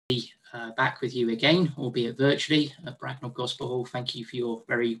Back with you again, albeit virtually, at Bracknell Gospel Hall. Thank you for your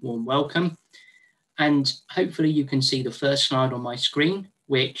very warm welcome. And hopefully you can see the first slide on my screen,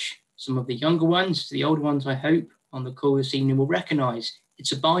 which some of the younger ones, the older ones I hope, on the call this evening will recognise.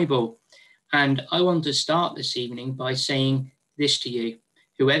 It's a Bible. And I want to start this evening by saying this to you.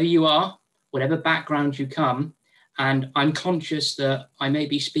 Whoever you are, whatever background you come, and I'm conscious that I may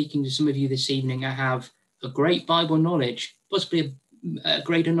be speaking to some of you this evening. I have a great Bible knowledge, possibly a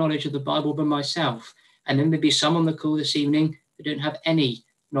greater knowledge of the Bible than myself. And then there'll be some on the call this evening that don't have any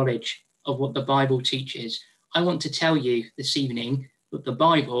knowledge of what the Bible teaches. I want to tell you this evening that the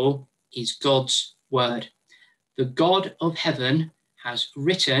Bible is God's word. The God of heaven has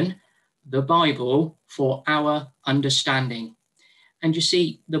written the Bible for our understanding. And you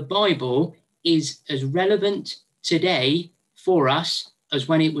see, the Bible is as relevant today for us as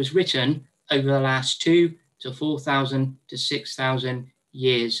when it was written over the last 2,000 to 4,000 to 6,000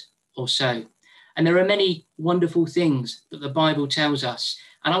 years or so. And there are many wonderful things that the Bible tells us.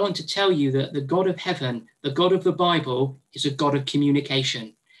 And I want to tell you that the God of heaven, the God of the Bible, is a God of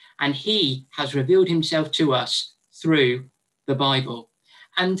communication. And he has revealed himself to us through the Bible.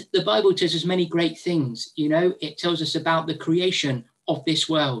 And the Bible tells us many great things. You know, it tells us about the creation of this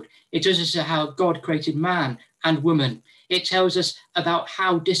world. It tells us how God created man and woman. It tells us about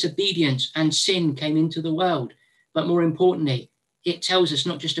how disobedience and sin came into the world. But more importantly, it tells us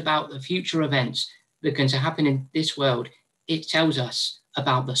not just about the future events that are going to happen in this world. It tells us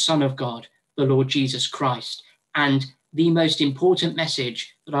about the Son of God, the Lord Jesus Christ. And the most important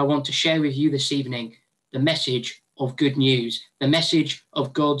message that I want to share with you this evening, the message of good news, the message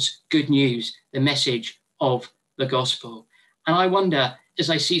of God's good news, the message of the gospel. And I wonder, as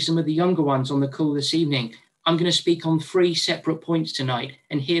I see some of the younger ones on the call this evening, I'm going to speak on 3 separate points tonight.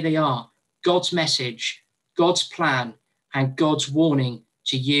 And here they are: God's message, God's plan, and God's warning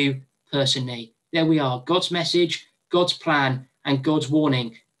to you personally. There we are: God's message, God's plan, and God's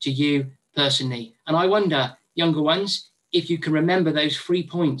warning to you personally. And I wonder, younger ones, if you can remember those 3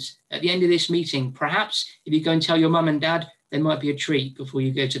 points at the end of this meeting. Perhaps if you go and tell your mum and dad, there might be a treat before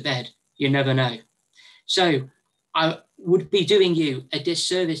you go to bed. You never know. So I would be doing you a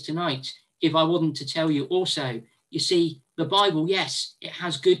disservice tonight if I wasn't to tell you also, you see, the Bible, yes, it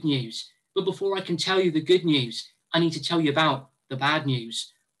has good news. But before I can tell you the good news, I need to tell you about the bad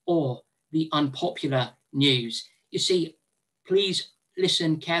news or the unpopular news. You see, please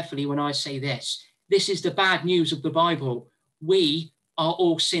listen carefully when I say this. This is the bad news of the Bible. We are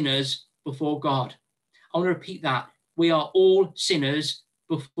all sinners before God. I want to repeat that. We are all sinners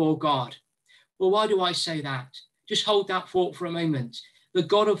before God. Well, why do I say that? Just hold that thought for a moment. The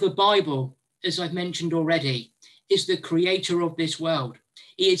God of the Bible, as I've mentioned already, is the creator of this world.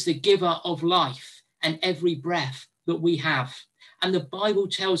 He is the giver of life and every breath that we have. And the Bible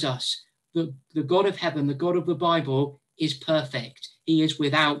tells us that the God of heaven, the God of the Bible, is perfect. He is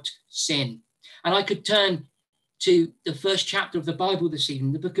without sin. And I could turn to the first chapter of the Bible this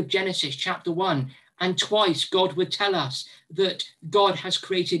evening, the book of Genesis, chapter 1, and twice God would tell us that God has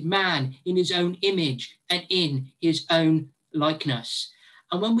created man in his own image and in his own likeness.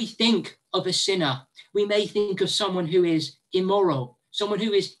 And when we think of a sinner, we may think of someone who is immoral, someone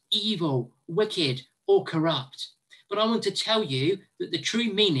who is evil, wicked, or corrupt. But I want to tell you that the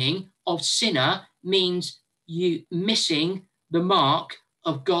true meaning of sinner means you missing the mark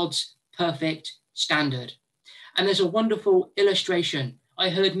of God's perfect standard. And there's a wonderful illustration I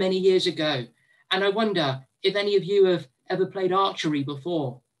heard many years ago. And I wonder if any of you have ever played archery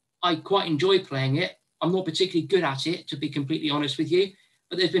before. I quite enjoy playing it. I'm not particularly good at it, to be completely honest with you.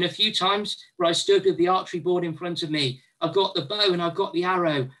 But there's been a few times where I stood with the archery board in front of me. I've got the bow and I've got the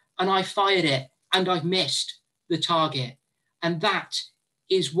arrow and I fired it and I've missed the target. And that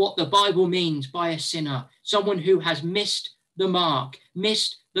is what the Bible means by a sinner, someone who has missed the mark,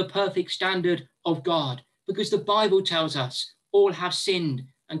 missed the perfect standard of God, because the Bible tells us all have sinned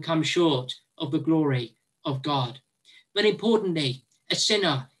and come short of the glory of God. But importantly, a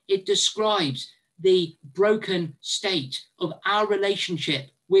sinner, it describes the broken state of our relationship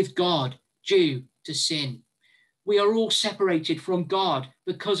with God due to sin. We are all separated from God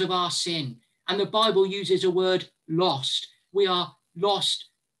because of our sin. And the Bible uses a word, lost. We are lost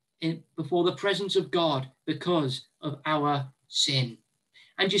before the presence of God because of our sin.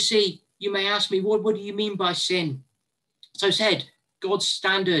 And you see, you may ask me, what do you mean by sin? So I said, God's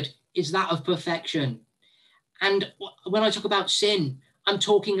standard is that of perfection. And when I talk about sin, I'm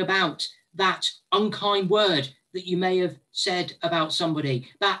talking about that unkind word that you may have said about somebody,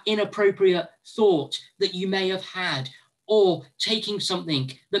 that inappropriate thought that you may have had, or taking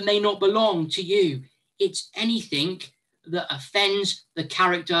something that may not belong to you. It's anything that offends the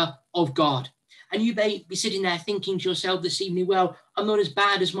character of God. And you may be sitting there thinking to yourself this evening, well, I'm not as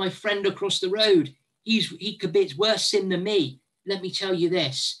bad as my friend across the road. He commits worse sin than me. Let me tell you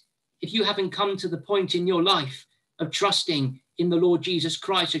this. If you haven't come to the point in your life of trusting in the Lord Jesus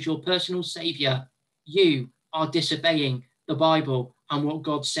Christ as your personal saviour, you are disobeying the Bible and what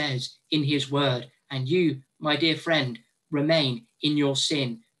God says in his word. And you, my dear friend, remain in your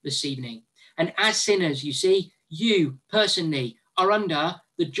sin this evening. And as sinners, you see, you personally are under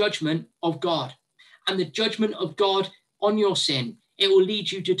the judgment of God. And the judgment of God on your sin, it will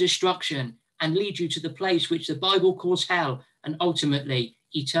lead you to destruction and lead you to the place which the Bible calls hell, and ultimately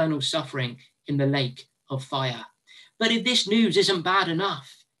eternal suffering in the lake of fire. But if this news isn't bad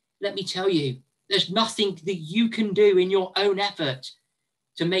enough, let me tell you, there's nothing that you can do in your own effort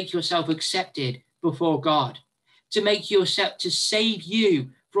to make yourself accepted before God, to save you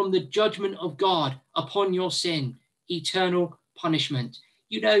from the judgment of God upon your sin, eternal punishment.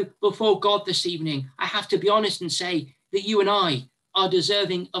 You know, before God this evening, I have to be honest and say that you and I are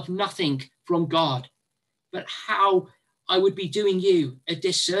deserving of nothing from God. But how I would be doing you a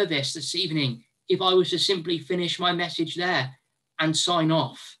disservice this evening if I was to simply finish my message there and sign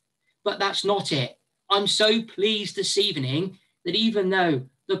off. But that's not it. I'm so pleased this evening that even though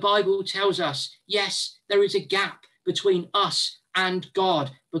the Bible tells us, yes, there is a gap between us and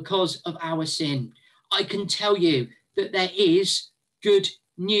God because of our sin, I can tell you that there is good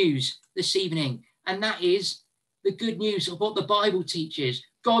news this evening. And that is the good news of what the Bible teaches,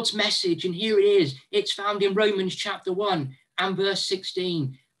 God's message. And here it is. It's found in Romans chapter 1 and verse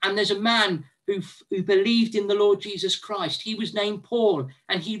 16. And there's a man who believed in the Lord Jesus Christ. He was named Paul,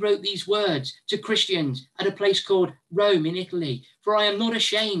 and he wrote these words to Christians at a place called Rome in Italy. For I am not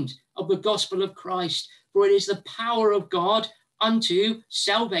ashamed of the gospel of Christ, for it is the power of God unto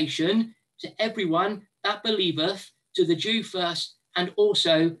salvation to everyone that believeth, to the Jew first, and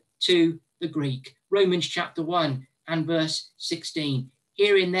also to the Greek. Romans chapter 1 and verse 16.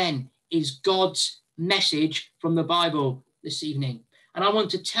 Herein then is God's message from the Bible this evening. And I want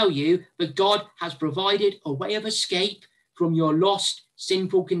to tell you that God has provided a way of escape from your lost,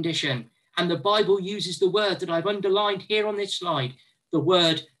 sinful condition. And the Bible uses the word that I've underlined here on this slide, the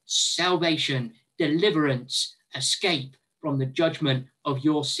word salvation, deliverance, escape from the judgment of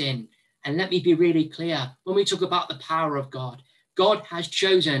your sin. And let me be really clear, when we talk about the power of God, God has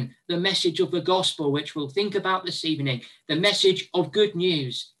chosen the message of the gospel, which we'll think about this evening, the message of good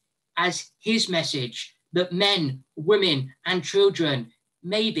news, as his message, that men, women, and children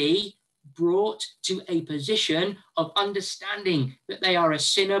may be brought to a position of understanding that they are a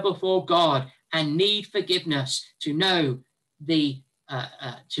sinner before God and need forgiveness, to know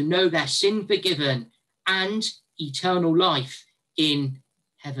their sin forgiven and eternal life in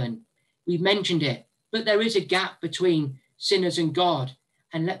heaven. We've mentioned it, but there is a gap between sinners and God.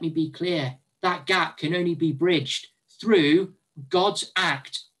 And let me be clear, that gap can only be bridged through God's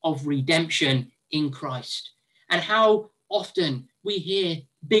act of redemption in Christ. And how often we hear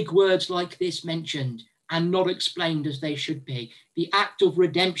big words like this mentioned and not explained as they should be. The act of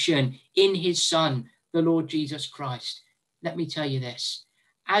redemption in his Son, the Lord Jesus Christ. Let me tell you this.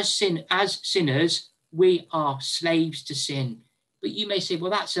 As sinners, we are slaves to sin. But you may say,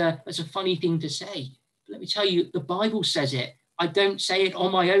 well, that's a funny thing to say. But let me tell you, the Bible says it. I don't say it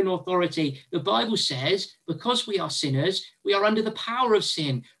on my own authority. The Bible says, because we are sinners, we are under the power of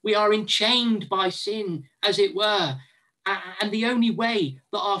sin. We are enchained by sin, as it were. And the only way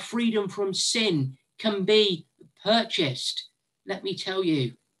that our freedom from sin can be purchased, let me tell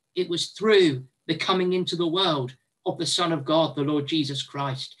you, it was through the coming into the world of the Son of God, the Lord Jesus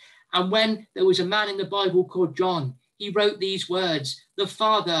Christ. And when there was a man in the Bible called John, he wrote these words, the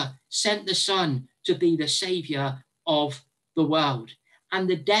Father sent the Son to be the Saviour of the world. And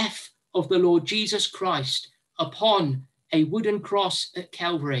the death of the Lord Jesus Christ upon a wooden cross at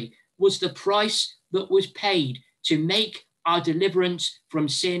Calvary was the price that was paid to make our deliverance from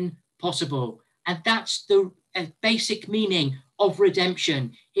sin possible. And that's the basic meaning of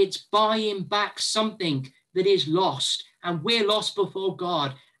redemption. It's buying back something that is lost, and we're lost before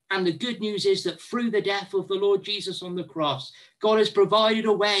God. And the good news is that through the death of the Lord Jesus on the cross, God has provided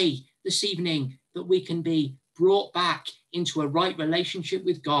a way this evening that we can be brought back into a right relationship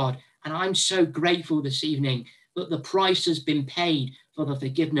with God. And I'm so grateful this evening that the price has been paid for the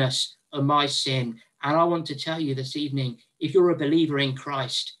forgiveness of my sin. And I want to tell you this evening, if you're a believer in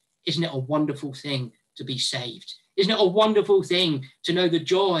Christ, isn't it a wonderful thing to be saved? Isn't it a wonderful thing to know the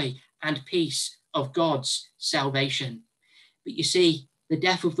joy and peace of God's salvation? But you see, the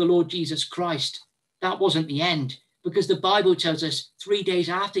death of the Lord Jesus Christ, that wasn't the end, because the Bible tells us 3 days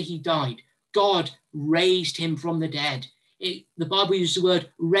after he died God raised him from the dead. The Bible uses the word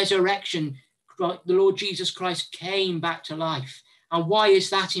resurrection. The Lord Jesus Christ came back to life. And why is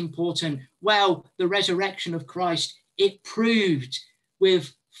that important? Well, the resurrection of Christ, it proved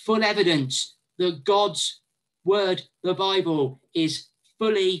with full evidence that God's word, the Bible, is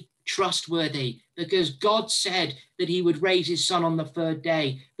fully trustworthy, because God said that he would raise his son on the third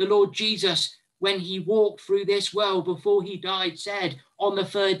day. The Lord Jesus, when he walked through this world before he died, said, on the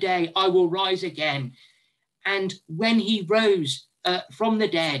third day, I will rise again. And when he rose from the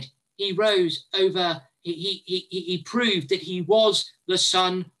dead, he rose over, he proved that he was the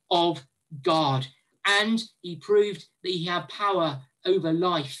Son of God. And he proved that he had power over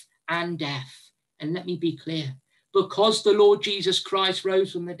life and death. And let me be clear, because the Lord Jesus Christ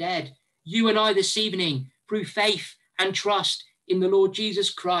rose from the dead, you and I this evening, through faith and trust in the Lord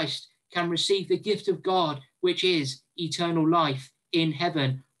Jesus Christ, can receive the gift of God, which is eternal life in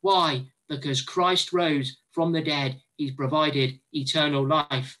heaven. Why? Because Christ rose from the dead. He's provided eternal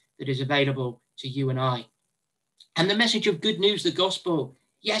life that is available to you and I. And the message of good news, the gospel,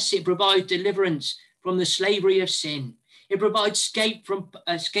 yes, it provides deliverance from the slavery of sin. It provides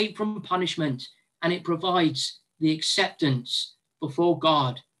escape from punishment, and it provides the acceptance before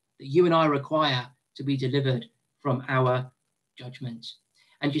God that you and I require to be delivered from our judgment.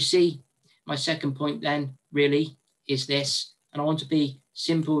 And you see, my second point then really is this, and I want to be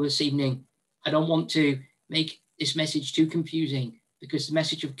simple this evening. I don't want to make this message too confusing, because the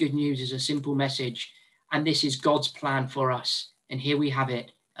message of good news is a simple message, and this is God's plan for us. And here we have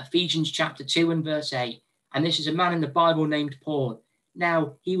it, Ephesians chapter 2 and verse 8. And this is a man in the Bible named Paul.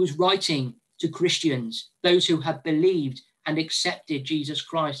 Now, he was writing to Christians, those who had believed and accepted Jesus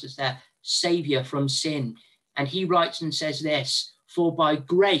Christ as their Savior from sin. And he writes and says this, for by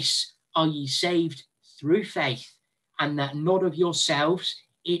grace are ye saved through faith, and that not of yourselves,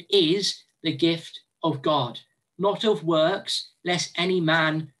 it is the gift of God, not of works, lest any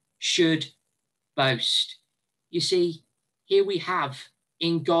man should boast. You see, here we have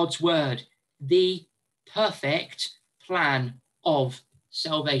in God's word the perfect plan of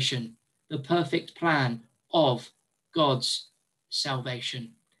salvation, the perfect plan of God's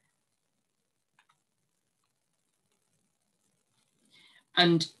salvation.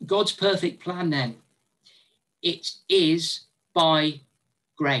 And God's perfect plan then, it is by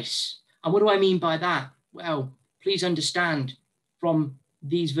grace. And what do I mean by that? Well, please understand from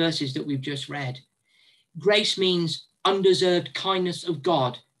these verses that we've just read. Grace means undeserved kindness of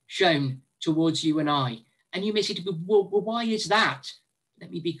God shown towards you and I. And you may say, well, why is that? Let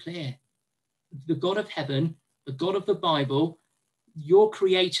me be clear. The God of heaven, the God of the Bible, your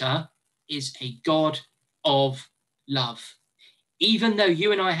creator, is a God of love. Even though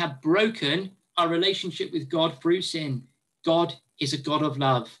you and I have broken our relationship with God through sin, God is a God of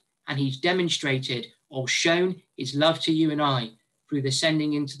love, and he's demonstrated or shown his love to you and I through the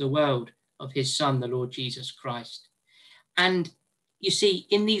sending into the world of his Son, the Lord Jesus Christ. And you see,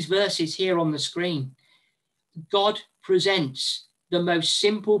 in these verses here on the screen, God presents the most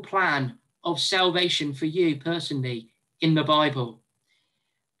simple plan of salvation for you personally in the Bible.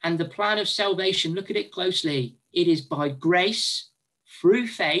 And the plan of salvation, look at it closely. It is by grace, through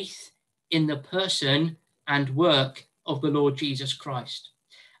faith in the person and work of the Lord Jesus Christ.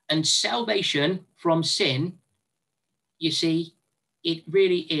 And salvation from sin, you see, it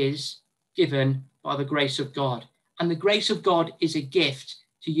really is given by the grace of God. And the grace of God is a gift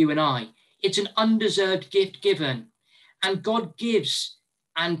to you and I. It's an undeserved gift given. And God gives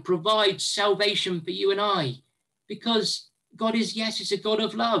and provides salvation for you and I, because God is, yes, it's a God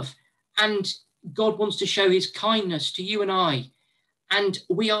of love. And God wants to show his kindness to you and I. And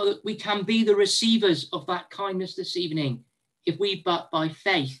we can be the receivers of that kindness this evening if we, but by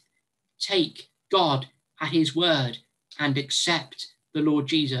faith, take God at his word and accept the Lord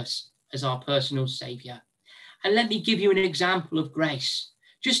Jesus as our personal Saviour. And let me give you an example of grace.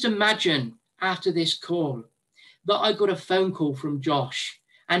 Just imagine after this call that I got a phone call from Josh,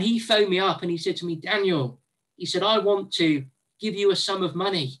 and he phoned me up and he said to me, Daniel, he said, I want to give you a sum of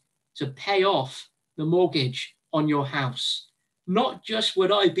money to pay off the mortgage on your house. Not just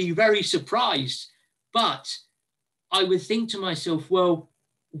would I be very surprised, but I would think to myself, well,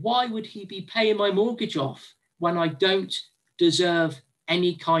 why would he be paying my mortgage off when I don't deserve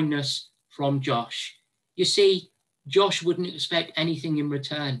any kindness from Josh? You see, Josh wouldn't expect anything in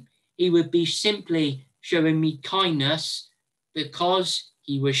return. He would be simply showing me kindness because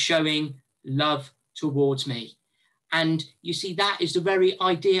he was showing love towards me. And you see, that is the very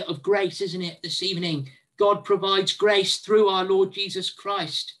idea of grace, isn't it, this evening? God provides grace through our Lord Jesus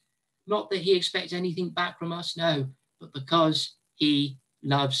Christ. Not that he expects anything back from us, no, but because he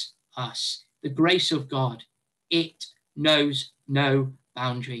loves us. The grace of God, it knows no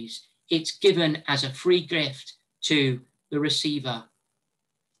boundaries. It's given as a free gift to the receiver.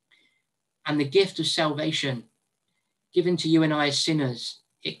 And the gift of salvation given to you and I as sinners,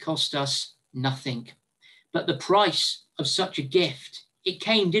 it cost us nothing. But the price of such a gift, it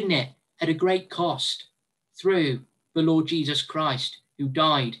came, didn't it, at a great cost through the Lord Jesus Christ, who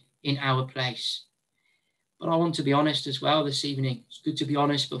died in our place. But I want to be honest as well this evening. It's good to be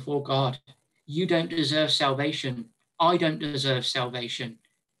honest before God. You don't deserve salvation. I don't deserve salvation.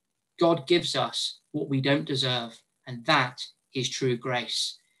 God gives us what we don't deserve, and that is true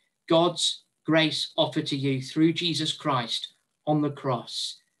grace. God's grace offered to you through Jesus Christ on the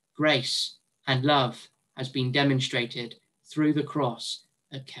cross. Grace and love has been demonstrated through the cross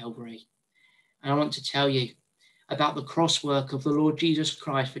at Calvary. And I want to tell you about the cross work of the Lord Jesus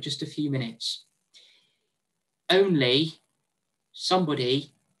Christ for just a few minutes. Only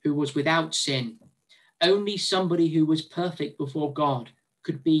somebody who was without sin, only somebody who was perfect before God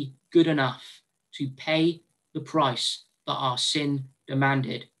could be good enough to pay the price that our sin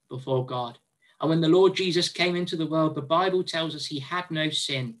demanded before God. And when the Lord Jesus came into the world, the Bible tells us he had no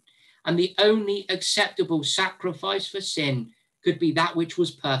sin. And the only acceptable sacrifice for sin could be that which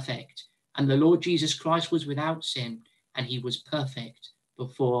was perfect. And the Lord Jesus Christ was without sin, and he was perfect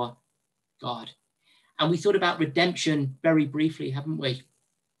before God. And we thought about redemption very briefly, haven't we?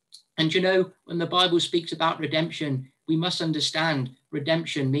 And you know, when the Bible speaks about redemption, we must understand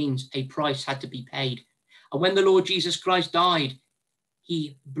redemption means a price had to be paid. And when the Lord Jesus Christ died,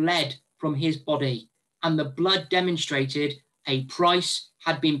 he bled from his body, and the blood demonstrated a price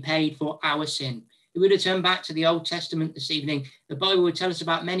had been paid for our sin. If we were to turn back to the Old Testament this evening, the Bible would tell us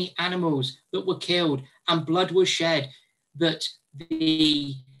about many animals that were killed and blood was shed, that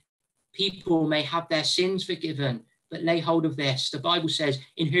the people may have their sins forgiven. But lay hold of this. The Bible says,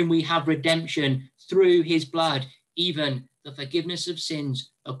 in whom we have redemption through his blood, even the forgiveness of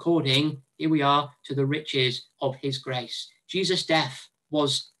sins, according, here we are, to the riches of his grace. Jesus' death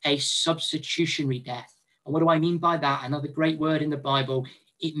was a substitutionary death. And what do I mean by that? Another great word in the Bible.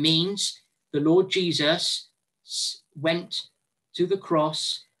 It means the Lord Jesus went to the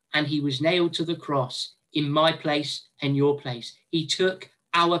cross and he was nailed to the cross in my place and your place. He took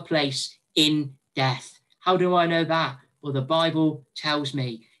our place in death. How do I know that? Well, the Bible tells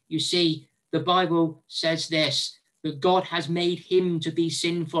me. You see, the Bible says this, that God has made him to be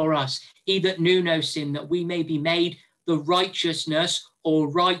sin for us. He that knew no sin, that we may be made the righteousness or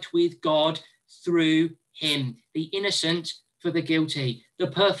right with God through him. The innocent for the guilty, the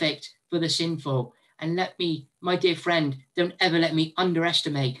perfect for the sinful. And let me, my dear friend, don't ever let me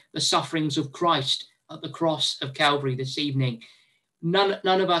underestimate the sufferings of Christ at the cross of Calvary this evening. None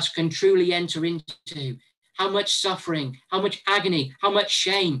of us can truly enter into how much suffering, how much agony, how much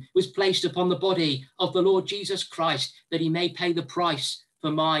shame was placed upon the body of the Lord Jesus Christ, that he may pay the price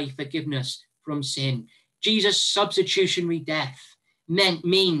for my forgiveness from sin. Jesus' substitutionary death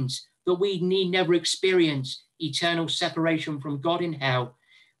means that we need never experience eternal separation from God in hell.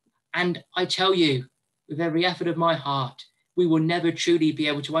 And I tell you, with every effort of my heart, we will never truly be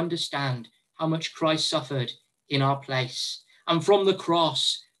able to understand how much Christ suffered in our place. And from the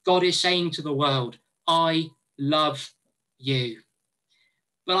cross, God is saying to the world, I love you.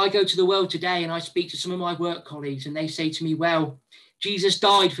 But I go to the world today and I speak to some of my work colleagues and they say to me, well, Jesus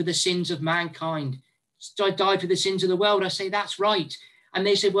died for the sins of mankind. I died for the sins of the world. I say, that's right. And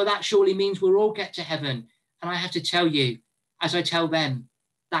they say, well, that surely means we'll all get to heaven. And I have to tell you, as I tell them,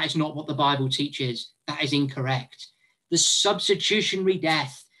 that is not what the Bible teaches. That is incorrect. The substitutionary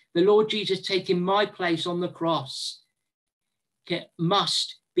death, the Lord Jesus taking my place on the cross,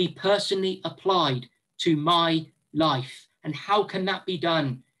 must be personally applied to my life. And how can that be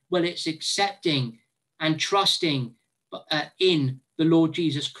done? Well, it's accepting and trusting in the Lord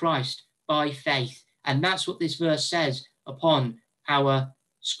Jesus Christ by faith. And that's what this verse says upon our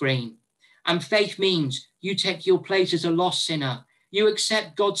screen. And faith means you take your place as a lost sinner. You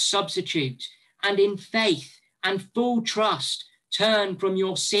accept God's substitute, and in faith and full trust, turn from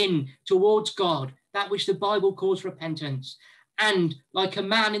your sin towards God, that which the Bible calls repentance. And like a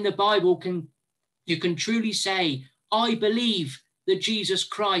man in the Bible, you can truly say, I believe that Jesus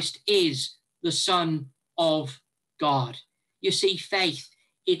Christ is the Son of God. You see, faith,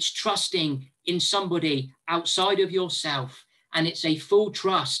 it's trusting in somebody outside of yourself. And it's a full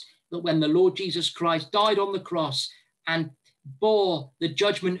trust that when the Lord Jesus Christ died on the cross and bore the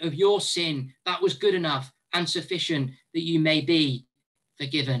judgment of your sin, that was good enough and sufficient that you may be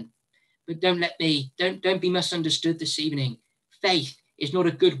forgiven. But don't be misunderstood this evening. Faith is not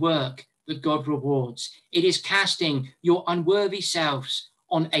a good work that God rewards. It is casting your unworthy selves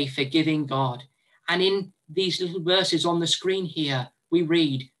on a forgiving God. And in these little verses on the screen here, we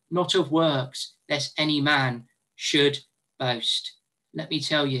read, not of works, lest any man should boast. Let me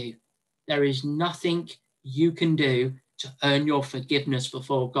tell you, there is nothing you can do to earn your forgiveness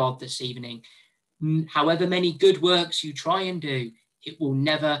before God this evening. However many good works you try and do, it will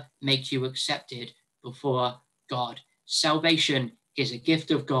never make you accepted before God. Salvation is a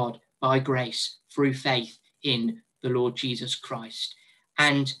gift of God by grace through faith in the Lord Jesus Christ.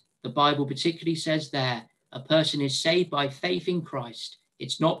 And the Bible particularly says there, a person is saved by faith in Christ.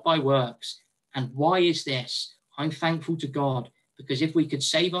 It's not by works. And why is this? I'm thankful to God, because if we could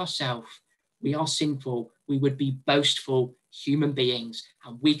save ourselves, we are sinful. We would be boastful human beings,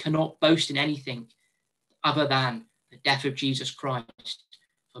 and we cannot boast in anything other than the death of Jesus Christ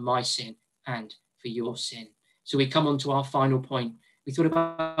for my sin and for your sin. So we come on to our final point. We thought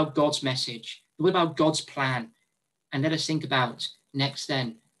about God's message. What about God's plan? And let us think about next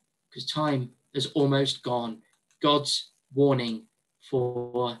then, because time has almost gone, God's warning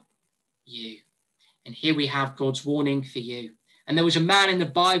for you. And here we have God's warning for you. And there was a man in the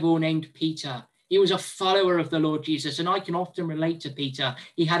Bible named Peter. He was a follower of the Lord Jesus, and I can often relate to Peter.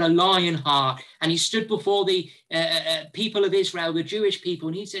 He had a lion heart, and he stood before the people of Israel, the Jewish people,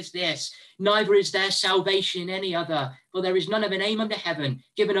 and he says this, neither is there salvation in any other, for there is none of a name under heaven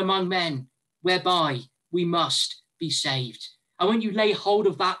given among men whereby we must be saved. I want you to lay hold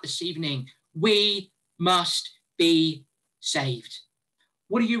of that this evening. We must be saved.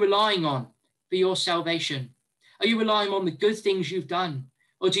 What are you relying on for your salvation? Are you relying on the good things you've done?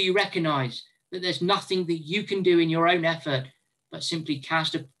 Or do you recognize that there's nothing that you can do in your own effort, but simply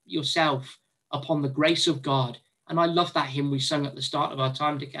cast yourself upon the grace of God? And I love that hymn we sung at the start of our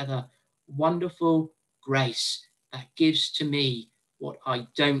time together. Wonderful grace that gives to me what I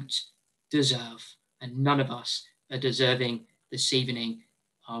don't deserve. And none of us are deserving this evening,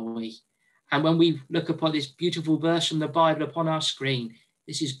 are we? And when we look upon this beautiful verse from the Bible upon our screen,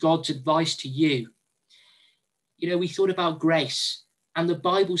 this is God's advice to you. You know, we thought about grace, and the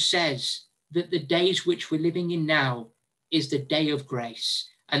Bible says that the days which we're living in now is the day of grace.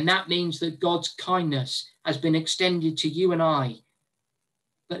 And that means that God's kindness has been extended to you and I.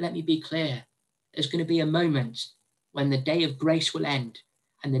 But let me be clear, there's going to be a moment when the day of grace will end.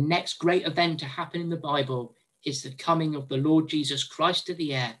 And the next great event to happen in the Bible is the coming of the Lord Jesus Christ to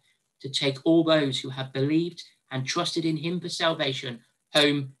the air to take all those who have believed and trusted in him for salvation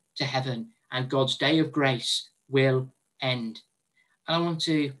home to heaven. And God's day of grace will end. And I want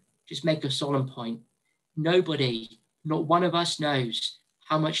to just make a solemn point. Nobody, not one of us knows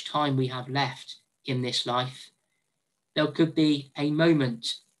how much time we have left in this life. There could be a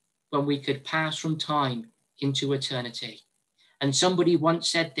moment when we could pass from time into eternity. And somebody once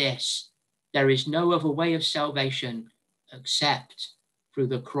said this, there is no other way of salvation except through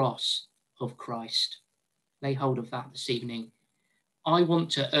the cross of Christ. Lay hold of that this evening. I want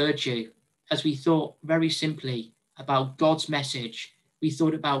to urge you, as we thought very simply about God's message, we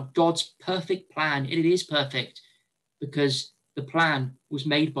thought about God's perfect plan. It is perfect because the plan was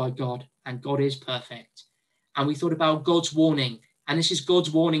made by God and God is perfect. And we thought about God's warning, and this is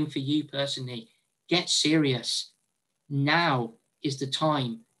God's warning for you personally. Get serious. Now is the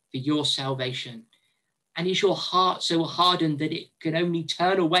time for your salvation. And is your heart so hardened that it can only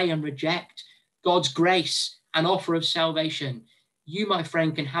turn away and reject God's grace and offer of salvation? You, my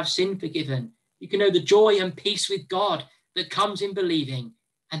friend, can have sin forgiven. You can know the joy and peace with God that comes in believing.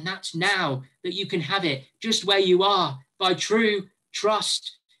 And that's now that you can have it just where you are by true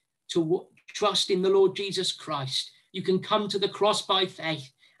trust, to trust in the Lord Jesus Christ. You can come to the cross by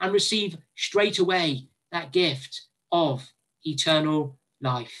faith and receive straight away that gift of eternal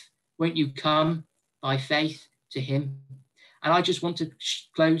life. Won't you come by faith to him? And I just want to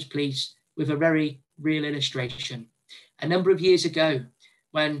close, please, with a very real illustration. A number of years ago,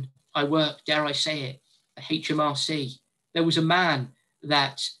 when I worked, dare I say it, at HMRC, there was a man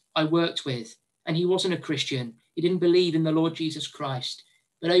that I worked with, and he wasn't a Christian. He didn't believe in the Lord Jesus Christ.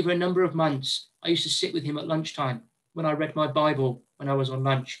 But over a number of months, I used to sit with him at lunchtime when I read my Bible when I was on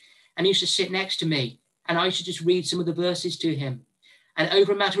lunch. And he used to sit next to me, and I used to just read some of the verses to him. And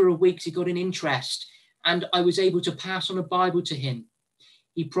over a matter of weeks, he got an interest, and I was able to pass on a Bible to him.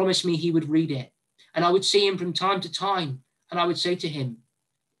 He promised me he would read it. And I would see him from time to time, and I would say to him,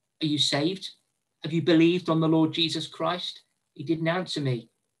 are you saved? Have you believed on the Lord Jesus Christ? He didn't answer me.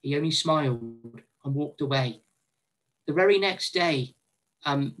 He only smiled and walked away. The very next day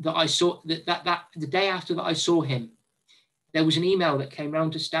that I saw, the day after that I saw him, there was an email that came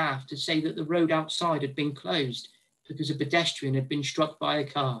round to staff to say that the road outside had been closed because a pedestrian had been struck by a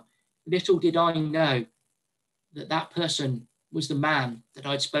car. Little did I know that that person was the man that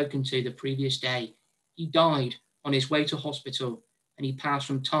I'd spoken to the previous day. He died on his way to hospital, and he passed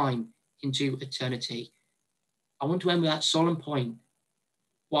from time into eternity. I want to end with that solemn point.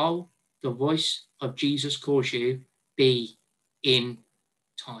 While the voice of Jesus calls you, be in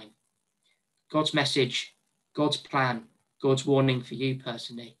time. God's message, God's plan, God's warning for you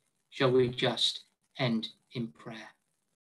personally. Shall we just end in prayer?